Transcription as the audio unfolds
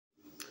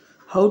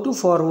How to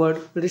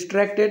forward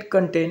restricted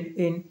content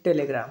in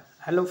Telegram.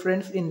 Hello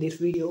friends, in this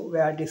video we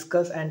are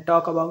discuss and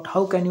talk about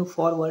how can you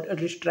forward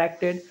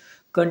restricted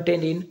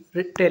content in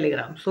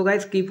Telegram. So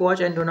guys, keep watch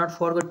and do not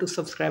forget to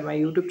subscribe my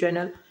YouTube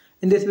channel.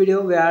 In this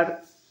video we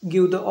are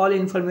give the all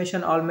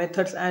information, all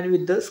methods and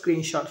with the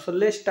screenshot. So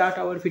let's start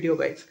our video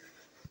guys.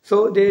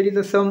 So there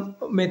is some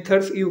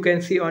methods you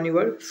can see on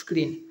your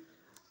screen.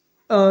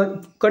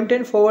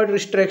 Content forward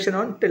restriction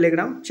on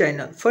Telegram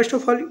channel. First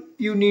of all,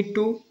 you need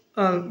to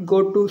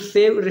go to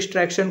save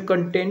restriction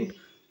content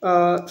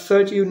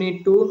search. You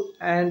need to,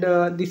 and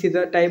this is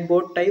a type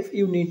bot type.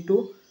 You need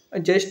to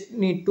just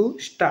need to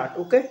start.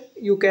 Okay,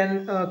 you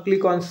can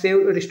click on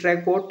save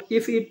restrict bot.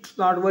 If it's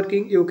not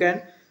working, you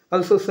can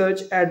also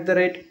search at the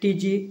right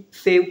TG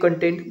save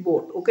content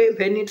bot. Okay,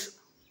 when it's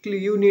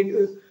you need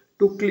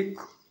to click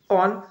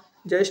on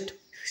just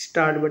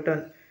start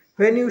button.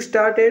 When you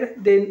started,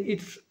 then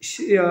it's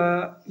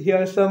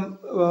here some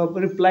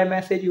reply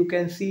message you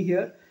can see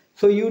here.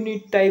 So you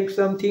need type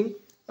something,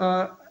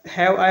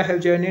 have I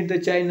have joined the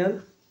channel,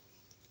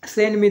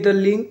 send me the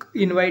link,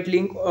 invite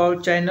link or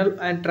channel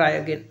and try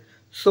again.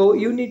 So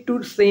you need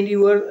to send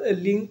your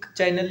link,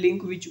 channel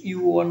link which you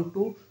want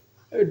to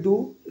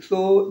do.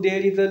 So there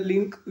is a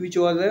link which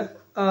was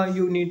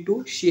you need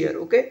to share.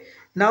 Okay,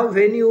 now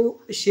when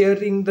you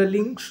sharing the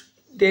links,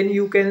 then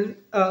you can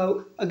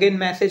again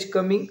message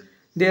coming,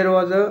 there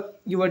was a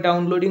your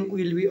downloading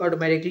will be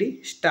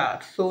automatically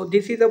start. So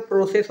this is the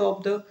process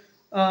of the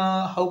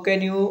how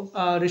can you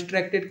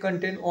restricted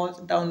content on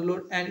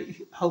download, and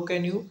how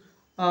can you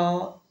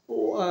download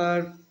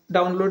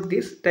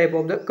this type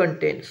of the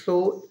content.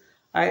 So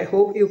I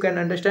hope you can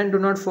understand. Do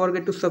not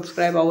forget to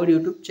subscribe our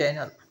YouTube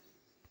channel.